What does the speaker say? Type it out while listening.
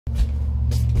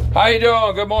How you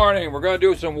doing? Good morning. We're going to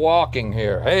do some walking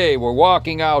here. Hey, we're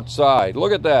walking outside.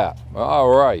 Look at that. All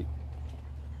right.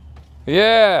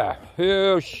 Yeah.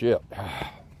 Oh, shit.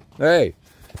 Hey,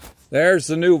 there's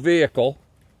the new vehicle.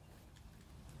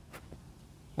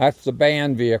 That's the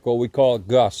band vehicle. We call it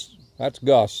Gus. That's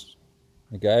Gus.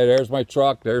 Okay, there's my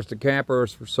truck. There's the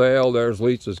campers for sale. There's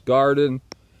Lisa's garden.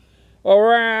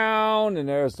 Around. And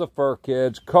there's the fur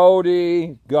kids.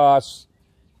 Cody, Gus,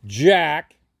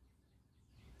 Jack,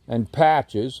 and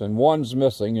Patches, and one's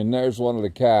missing, and there's one of the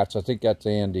cats. I think that's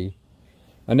Andy.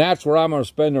 And that's where I'm going to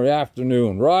spend the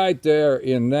afternoon, right there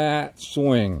in that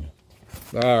swing.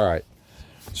 All right.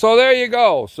 So there you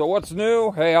go. So what's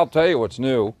new? Hey, I'll tell you what's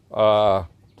new. Yeah,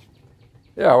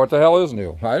 what the hell is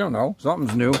new? I don't know.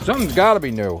 Something's new. Something's got to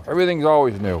be new. Everything's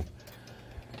always new.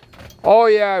 Oh,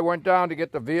 yeah, I went down to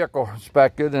get the vehicle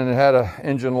inspected, and it had an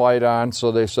engine light on,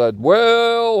 so they said,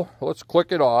 well, let's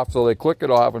click it off. So they clicked it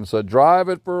off and said, drive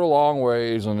it for a long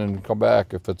ways, and then come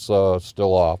back if it's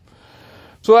still off.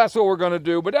 So that's what we're going to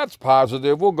do, but that's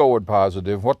positive. We'll go with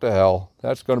positive. What the hell?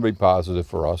 That's going to be positive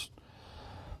for us.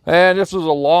 And this is a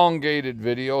elongated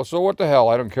video, so what the hell?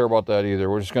 I don't care about that either.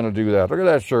 We're just going to do that. Look at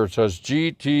that shirt. It says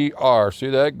GTR. See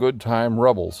that? Good Time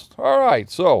Rebels. All right,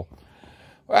 so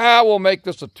we'll make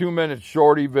this a 2-minute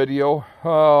shorty video.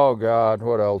 Oh, God,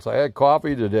 what else? I had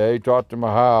coffee today, talked to my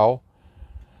how.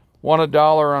 Won $1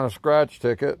 on a scratch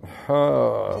ticket.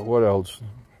 What else?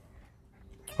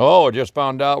 Oh, I just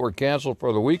found out we're canceled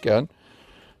for the weekend.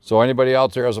 So anybody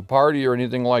out there has a party or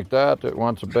anything like that that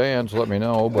wants a band, so let me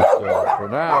know. But for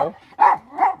now,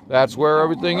 that's where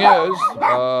everything is.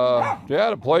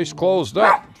 Yeah, the place closed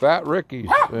up. Fat Ricky's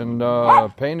and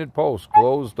Painted Post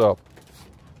closed up.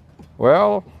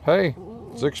 Well, hey,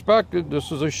 it's expected.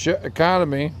 This is a shit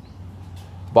economy.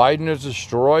 Biden has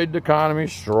destroyed the economy,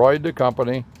 destroyed the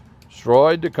company,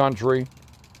 destroyed the country.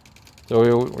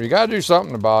 So we got to do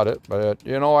something about it. But,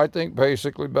 you know, I think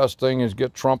basically best thing is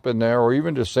get Trump in there, or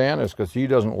even DeSantis, because he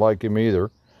doesn't like him either.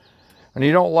 And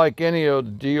he don't like any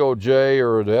of the DOJ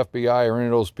or the FBI or any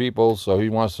of those people, so he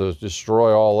wants to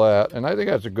destroy all that. And I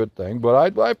think that's a good thing.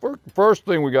 But first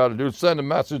thing we got to do is send a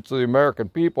message to the American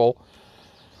people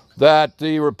that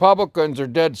the Republicans are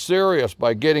dead serious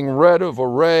by getting rid of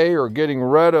Ray, or getting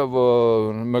rid of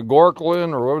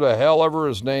McGorklin, or whoever the hell ever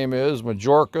his name is,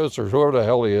 Majorcas, or whoever the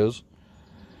hell he is.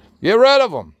 Get rid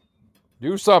of them.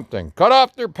 Do something. Cut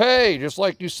off their pay, just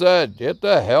like you said. Get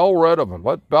the hell rid of them.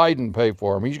 Let Biden pay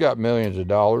for them. He's got millions of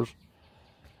dollars.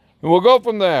 And we'll go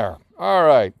from there. All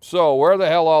right, so where the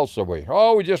hell else are we?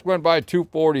 Oh, we just went by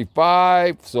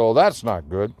 2:45, so that's not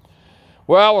good.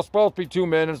 Well, it's supposed to be 2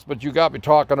 minutes, but you got me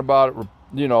talking about it,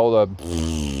 you know,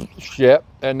 the shit,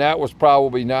 and that was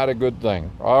probably not a good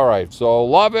thing. All right, so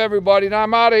love everybody, and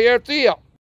I'm out of here. See ya.